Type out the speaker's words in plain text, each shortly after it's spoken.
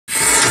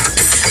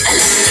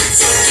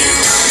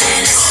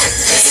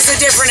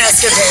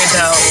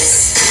though.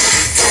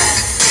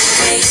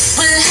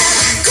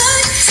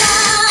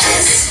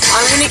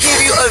 I'm going to give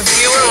you a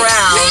view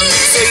around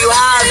so you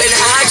have an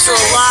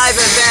actual live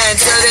event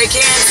so they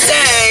can't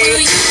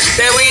say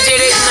that we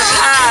did it in the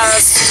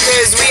past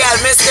because we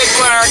had mystic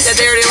work that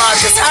they already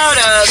locked us out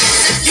of.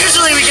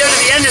 Usually we go to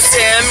the end of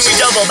sim, we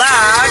double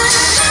back,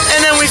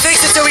 and then we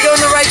fix it so we go in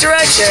the right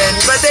direction.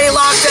 But they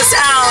locked us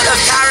out of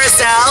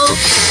Carousel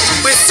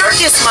with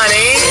circus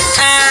money,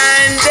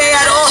 and they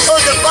had all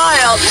of the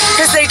file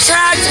because they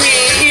tracked me,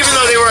 even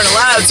though they weren't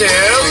allowed to,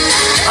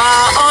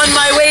 on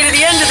my way to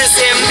the end of the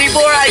sim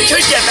before I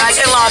could get back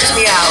and locked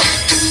me out.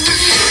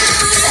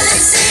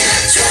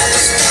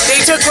 They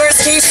took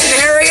worst case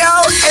scenario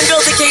and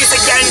built a case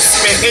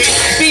against me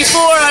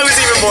before I was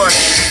even born.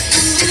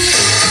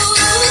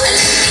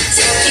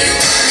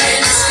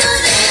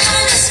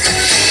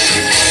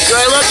 Do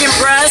I look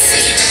impressed?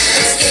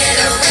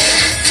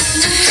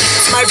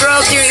 It's my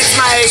broken, it's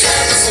my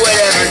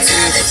whatever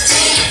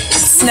tooth.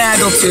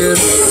 Snaggle tooth.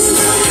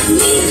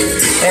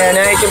 And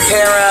I can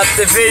pair up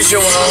the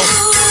visual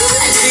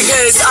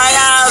because I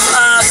have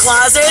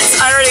closets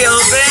I already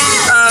opened.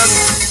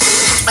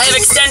 I have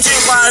extension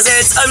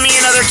closets of me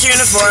and other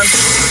cuneiform.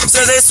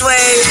 So this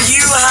way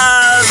you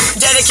have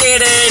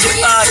dedicated,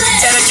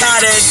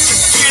 CATiED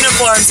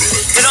cuneiforms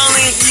that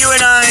only you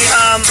and I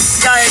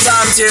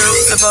diatom to,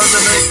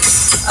 supposedly.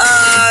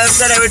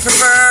 That I would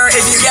prefer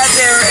if you get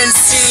there and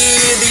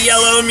see the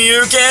yellow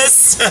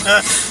mucus.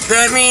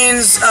 That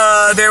means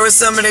there was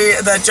somebody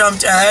that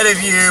jumped ahead of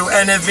you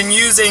and have been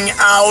using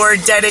our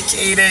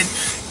dedicated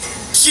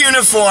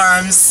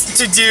cuneiforms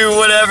to do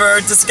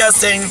whatever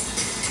disgusting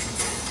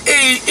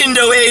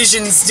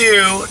Indo-Asians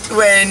do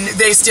when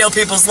they steal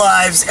people's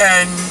lives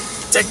and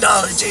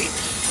technology.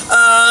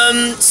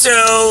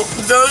 So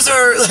those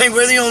are, like,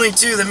 we're the only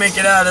two that make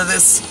it out of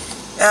this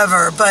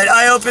ever. But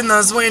I opened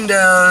those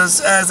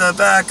windows as a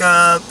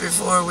backup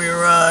before we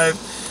arrived.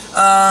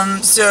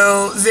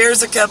 So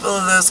there's a couple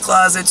of those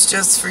closets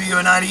just for you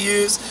and I to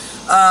use.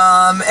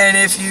 And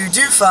if you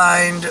do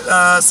find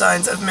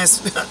signs of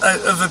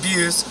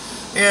abuse,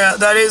 yeah,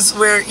 that is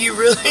where you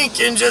really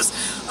can just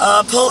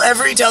pull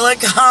every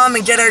telecom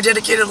and get our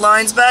dedicated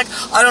lines back.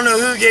 I don't know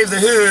who gave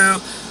the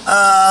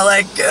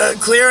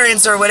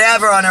clearance or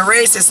whatever on a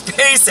racist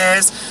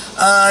basis.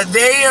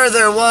 They are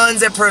the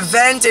ones that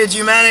prevented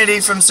humanity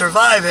from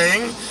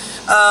surviving.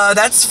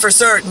 That's for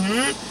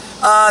certain.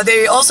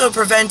 They also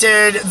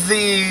prevented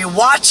the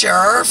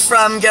Watcher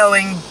from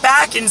going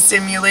back in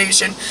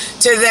simulation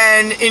to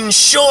then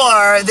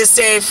ensure the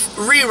safe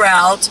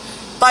reroute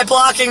by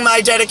blocking my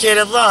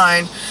dedicated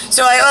line.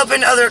 So I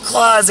opened other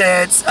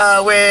closets,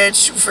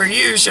 which for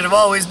you should have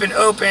always been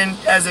open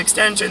as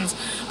extensions,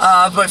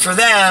 but for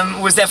them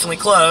was definitely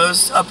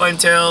closed up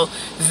until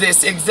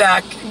this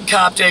exact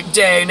Coptic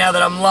day, now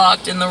that I'm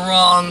locked in the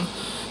wrong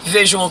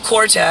visual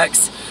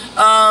cortex.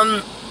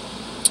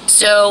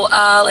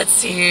 Let's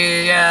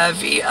see, yeah,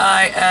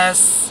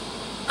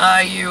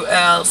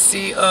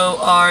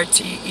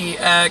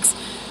 VISIULCORTEX.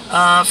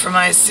 For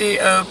my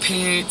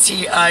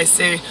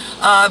COPTIC,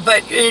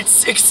 but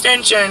it's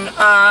extension.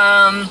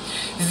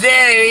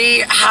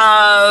 They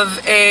have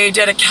a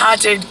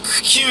dedicated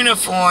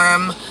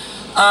cuneiform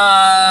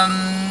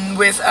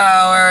with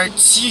our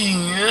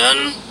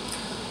team.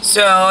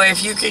 So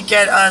if you could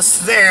get us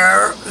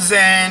there,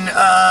 then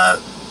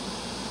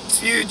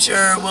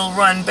future will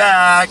run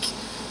back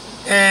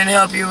and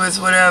help you with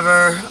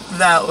whatever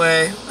that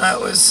way.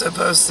 That was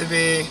supposed to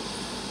be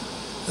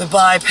the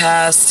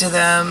bypass to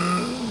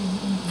them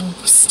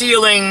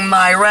stealing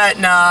my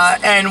retina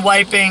and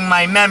wiping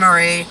my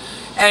memory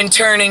and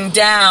turning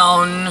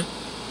down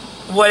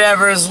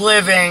whatever's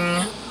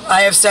living.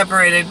 I have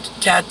separated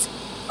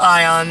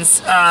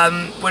cations,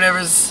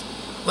 whatever's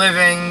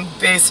living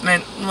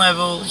basement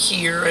level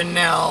here and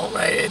now,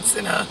 right? It's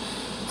in a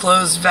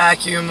closed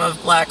vacuum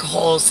of black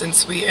hole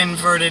since we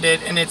inverted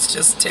it, and it's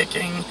just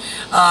ticking,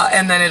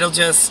 and then it'll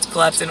just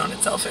collapse in on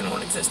itself and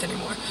won't exist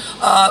anymore.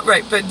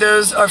 Right, but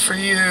those are for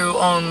you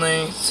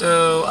only,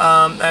 so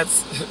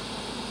that's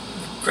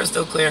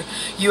crystal clear.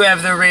 You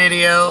have the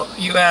radio,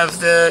 you have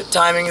the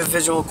timing of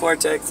visual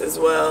cortex as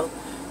well.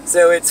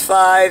 So it's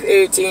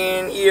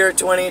 5/18, year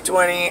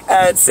 2020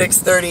 at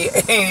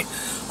 6:38.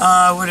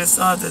 I would have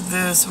thought that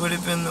this would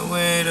have been the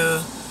way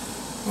to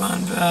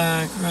run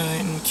back, right,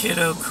 in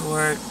kiddo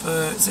court,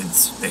 but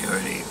since they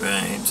already,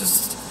 right,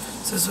 just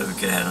so this way we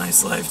could have a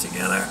nice life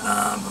together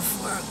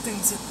before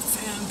things hit the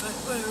fan, but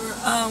whatever.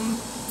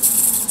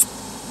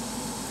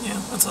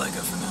 Yeah, that's all I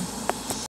got for now.